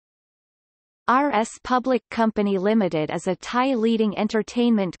RS Public Company Limited is a Thai leading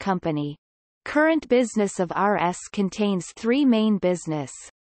entertainment company. Current business of RS contains three main business.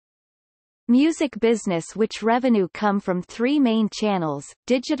 Music business, which revenue come from three main channels: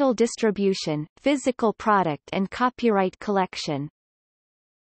 digital distribution, physical product and copyright collection.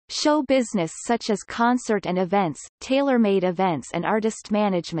 Show business such as concert and events, tailor-made events and artist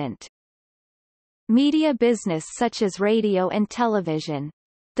management. Media business such as radio and television.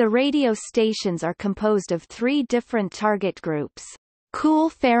 The radio stations are composed of three different target groups. Cool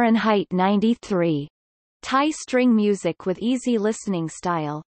Fahrenheit 93. Thai string music with easy listening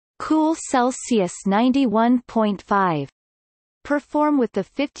style. Cool Celsius 91.5. Perform with the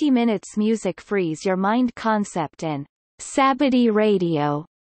 50 minutes music freeze your mind concept. And Sabadi Radio.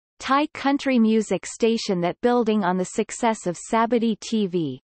 Thai country music station that building on the success of Sabadi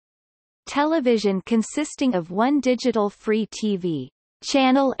TV. Television consisting of one digital free TV.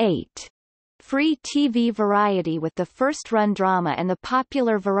 Channel 8. Free TV variety with the first-run drama and the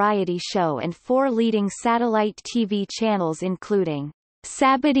popular variety show, and four leading satellite TV channels including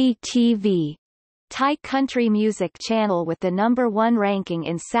Sabadi TV, Thai country music channel with the #1 ranking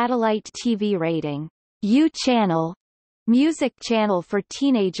in satellite TV rating. U Channel, music channel for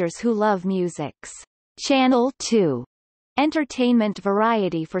teenagers who love musics. Channel 2, entertainment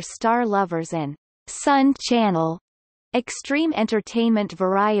variety for star lovers, and Sun Channel, extreme entertainment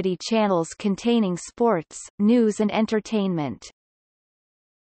variety channels containing sports, news and entertainment.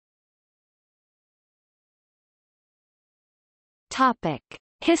 Topic: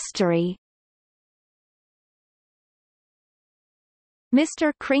 History.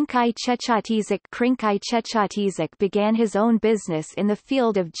 Mr. Krinkai Chechatizik began his own business in the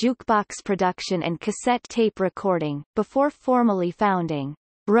field of jukebox production and cassette tape recording, before formally founding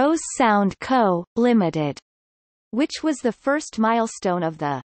Rose Sound Co., Limited, which was the first milestone of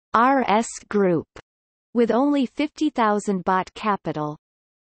the RS Group, with only 50,000 baht capital.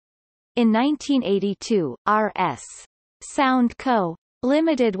 In 1982, RS Sound Co.,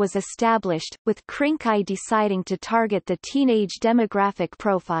 Limited was established, with Krinkai deciding to target the teenage demographic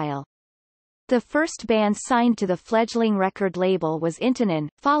profile. The first band signed to the fledgling record label was Intanon,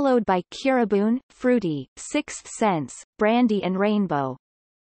 followed by Kiraboon, Fruity, Sixth Sense, Brandy and Rainbow.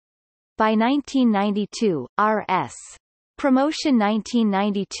 By 1992, RS Promotion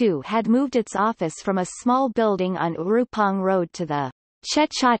 1992 had moved its office from a small building on Urupong Road to the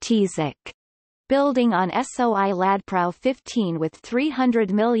Chechatizik building on Soi Ladprau 15 with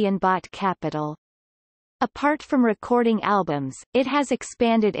 300 million baht capital. Apart from recording albums, it has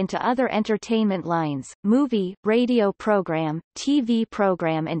expanded into other entertainment lines: movie, radio program, TV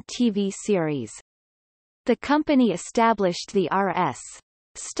program and TV series. The company established the RS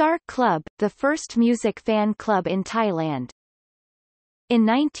Star Club, the first music fan club in Thailand. In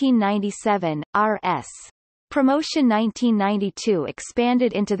 1997, RS Promotion 1992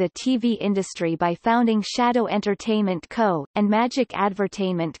 expanded into the TV industry by founding Shadow Entertainment Co., and Magic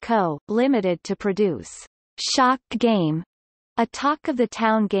Advertainment Co., Limited to produce Shock Game, a Talk of the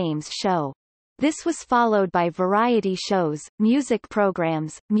Town games show. This was followed by variety shows, music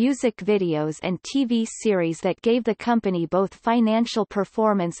programs, music videos and TV series that gave the company both financial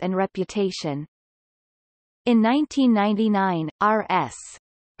performance and reputation. In 1999, RS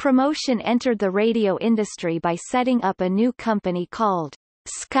Promotion entered the radio industry by setting up a new company called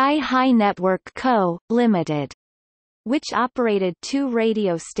Sky High Network Co., Limited, which operated two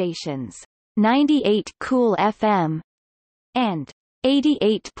radio stations, 98 Cool FM and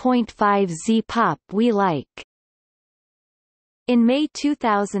 88.5 Z-Pop We Like. In May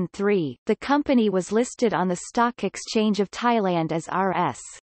 2003, the company was listed on the Stock Exchange of Thailand as RS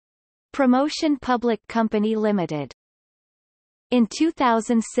Promotion Public Company Limited. In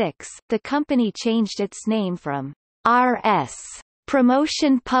 2006, the company changed its name from RS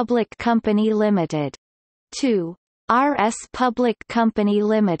Promotion Public Company Limited to RS Public Company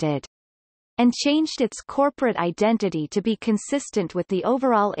Limited, and changed its corporate identity to be consistent with the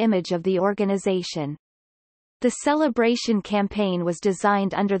overall image of the organization. The celebration campaign was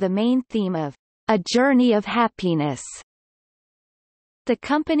designed under the main theme of A Journey of Happiness. The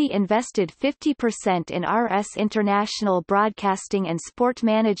company invested 50% in RS International Broadcasting and Sport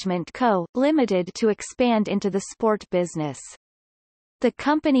Management Co., Limited to expand into the sport business. The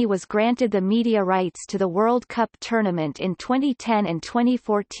company was granted the media rights to the World Cup tournament in 2010 and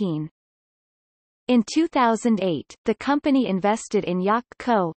 2014. In 2008, the company invested in Yak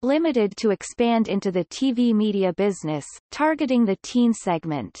Co., Limited to expand into the TV media business, targeting the teen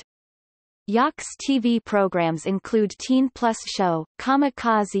segment. Yak's TV programs include Teen Plus Show,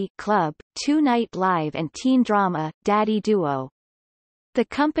 Kamikaze Club, 2 Night Live and teen drama, Daddy Duo. The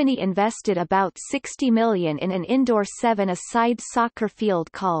company invested about $60 million in an indoor 7-a-side soccer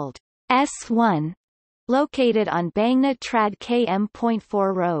field called S1, located on Bangna Trad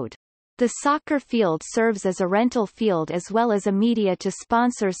km.4 Road. The soccer field serves as a rental field as well as a media to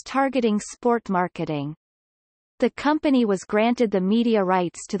sponsors targeting sport marketing. The company was granted the media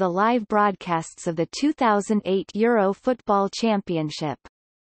rights to the live broadcasts of the 2008 Euro Football Championship.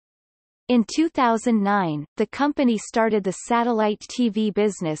 In 2009, the company started the satellite TV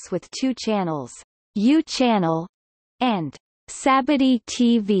business with 2 channels, U Channel and Sabadi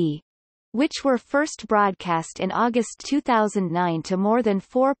TV, which were first broadcast in August 2009 to more than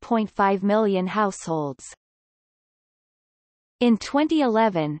 4.5 million households. In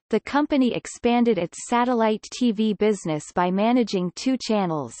 2011, the company expanded its satellite TV business by managing 2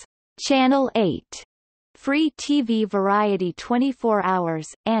 channels, Channel 8, Free TV Variety 24 Hours,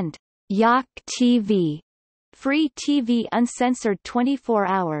 and Yak TV, Free TV Uncensored 24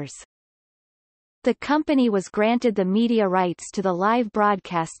 Hours. The company was granted the media rights to the live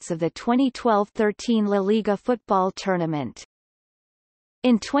broadcasts of the 2012-13 La Liga football tournament.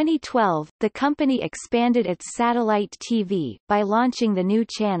 In 2012, the company expanded its satellite TV by launching the new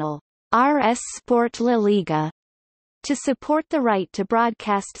channel, RS Sport La Liga, to support the right to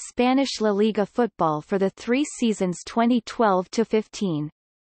broadcast Spanish La Liga football for the 3 seasons 2012-15.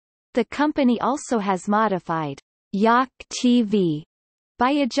 The company also has modified Yak TV by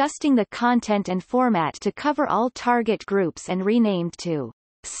adjusting the content and format to cover all target groups and renamed to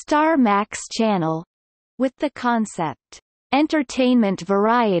Star Max Channel, with the concept, entertainment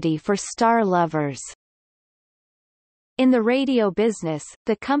variety for star lovers. In the radio business,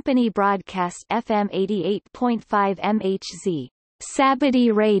 the company broadcast FM 88.5 MHz,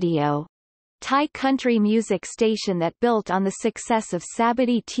 Sabadi Radio, Thai country music station that built on the success of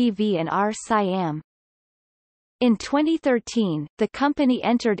Sabadi TV and R Siam. In 2013, the company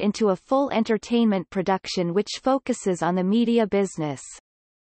entered into a full entertainment production which focuses on the media business.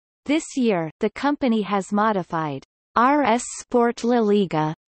 This year, the company has modified RS Sport La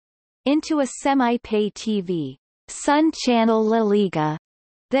Liga into a semi-pay TV, Sun Channel La Liga,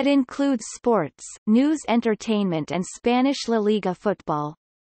 that includes sports, news, entertainment and Spanish La Liga football.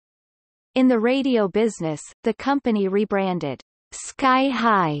 In the radio business, the company rebranded Sky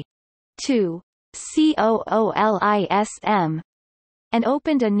High to COOLISM and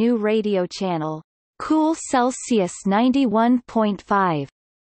opened a new radio channel, Cool Celsius 91.5.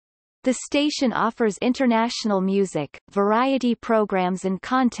 The station offers international music, variety programs and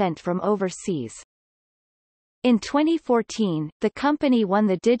content from overseas. In 2014, the company won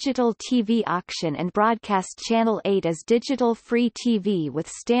the digital TV auction and broadcast Channel 8 as digital free TV with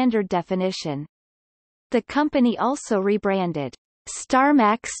standard definition. The company also rebranded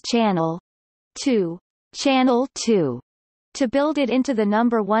StarMax Channel to Channel 2 to build it into the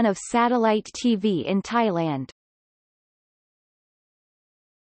number 1 of satellite TV in Thailand.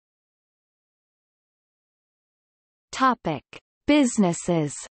 Topic: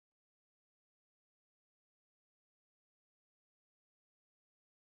 Businesses.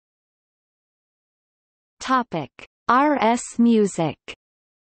 Topic: RS Music.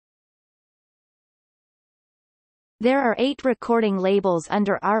 There are 8 recording labels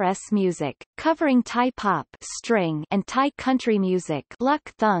under RS Music, covering Thai pop string and Thai country music luk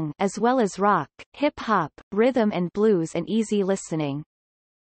thung, as well as rock, hip-hop, rhythm and blues and easy listening.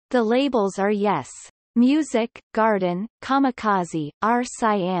 The labels are Yes Music, Garden, Kamikaze, R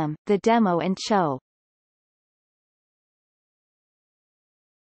Siam, The Demo and Cho.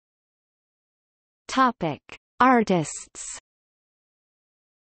 Topic: Artists.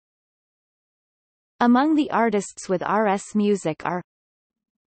 Among the artists with RS Music are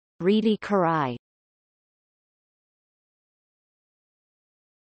Ridi Karai.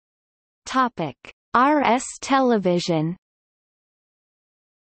 Topic: RS Television.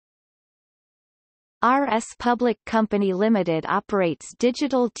 RS Public Company Limited operates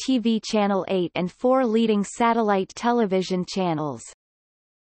digital TV Channel 8 and 4 leading satellite television channels.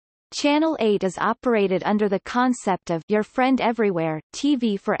 Channel 8 is operated under the concept of Your Friend Everywhere,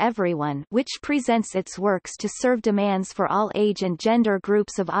 TV for Everyone, which presents its works to serve demands for all age and gender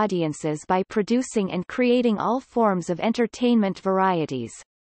groups of audiences by producing and creating all forms of entertainment varieties.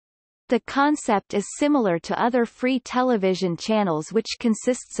 The concept is similar to other free television channels, which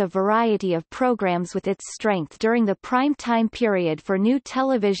consists of variety of programs with its strength during the prime time period for new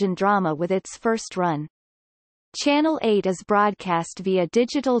television drama with its first run. Channel 8 is broadcast via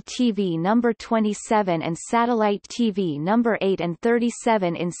digital TV number 27 and satellite TV number 8 and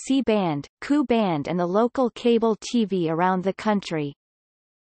 37 in C-band, Ku-band and the local cable TV around the country.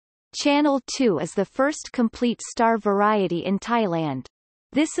 Channel 2 is the first complete star variety in Thailand.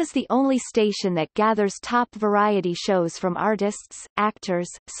 This is the only station that gathers top variety shows from artists, actors,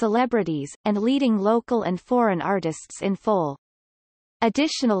 celebrities, and leading local and foreign artists in full.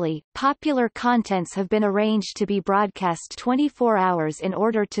 Additionally, popular contents have been arranged to be broadcast 24 hours in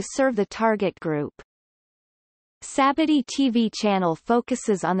order to serve the target group. Sabadi TV channel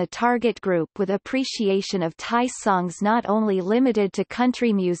focuses on the target group with appreciation of Thai songs not only limited to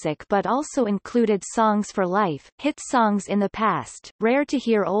country music but also included songs for life, hit songs in the past, rare to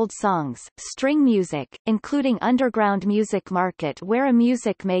hear old songs, string music, including underground music market where a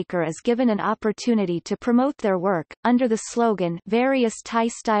music maker is given an opportunity to promote their work, under the slogan various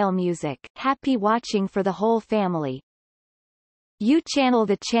Thai-style music, happy watching for the whole family. U-Channel,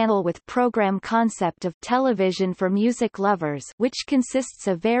 the channel with program concept of television for music lovers, which consists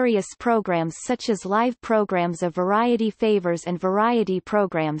of various programs such as live programs of variety favors and variety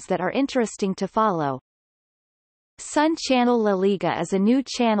programs that are interesting to follow. Sun Channel La Liga is a new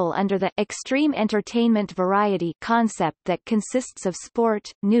channel under the Extreme Entertainment Variety concept that consists of sport,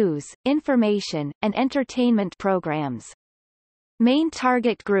 news, information, and entertainment programs. Main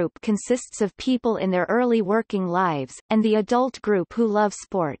target group consists of people in their early working lives, and the adult group who love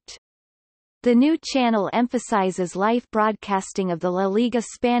sport. The new channel emphasizes live broadcasting of the La Liga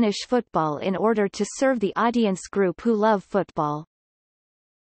Spanish football in order to serve the audience group who love football.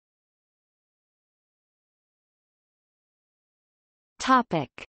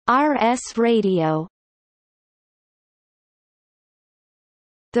 Topic: RS Radio.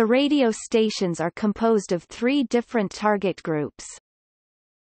 The radio stations are composed of three different target groups.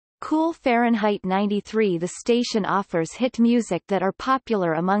 Cool Fahrenheit 93. The station offers hit music that are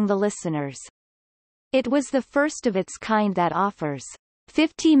popular among the listeners. It was the first of its kind that offers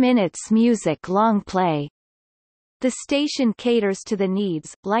 50 minutes music long play. The station caters to the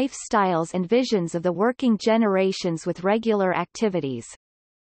needs, lifestyles and visions of the working generations with regular activities.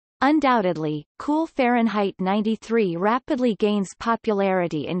 Undoubtedly, Cool Fahrenheit 93 rapidly gains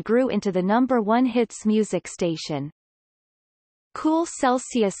popularity and grew into the #1 hits music station. Cool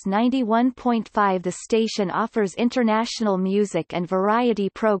Celsius 91.5. The station offers international music and variety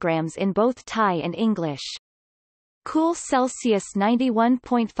programs in both Thai and English. Cool Celsius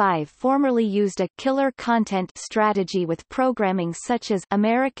 91.5 formerly used a killer content strategy with programming such as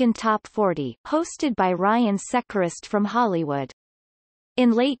American Top 40, hosted by Ryan Seacrest from Hollywood.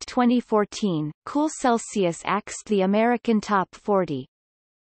 In late 2014, Cool Celsius axed the American Top 40.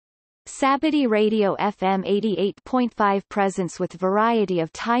 Sabadi Radio FM 88.5 presence with variety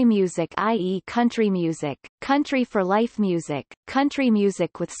of Thai music, i.e. country music, country for life music, country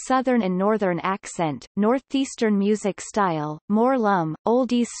music with southern and northern accent, northeastern music style, more lum,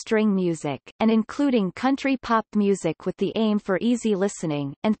 oldies string music, and including country pop music with the aim for easy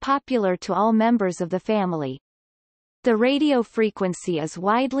listening, and popular to all members of the family. The radio frequency is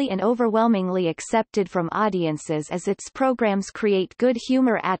widely and overwhelmingly accepted from audiences as its programs create good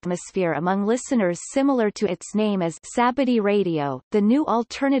humor atmosphere among listeners similar to its name as Sabadi Radio, the new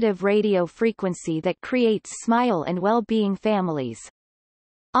alternative radio frequency that creates smile and well-being families.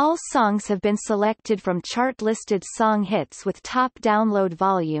 All songs have been selected from chart-listed song hits with top download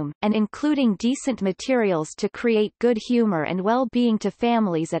volume, and including decent materials to create good humor and well-being to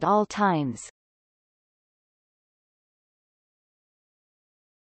families at all times.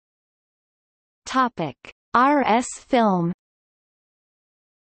 Topic: RS Film.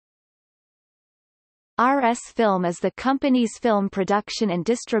 RS Film is the company's film production and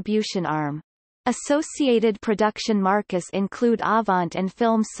distribution arm. Associated production markets include Avant and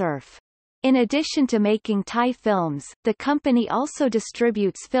Film Surf. In addition to making Thai films, the company also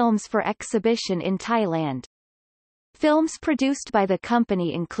distributes films for exhibition in Thailand. Films produced by the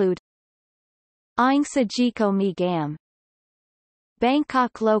company include Aing Sa Jiko Mi Gam,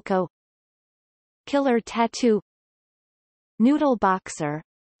 Bangkok Loco, Killer Tattoo, Noodle Boxer,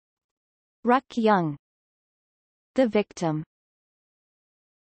 Ruck Young, The Victim.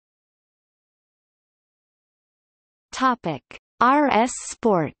 Topic: RS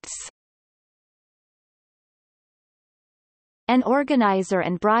Sports. An organizer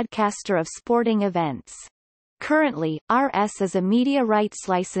and broadcaster of sporting events. Currently, RS is a media rights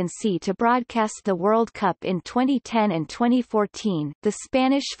licensee to broadcast the World Cup in 2010 and 2014, the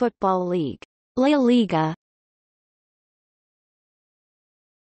Spanish Football League, La Liga.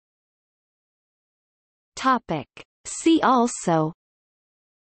 Topic: See also: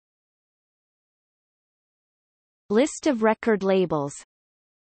 List of record labels,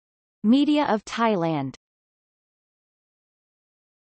 Media of Thailand.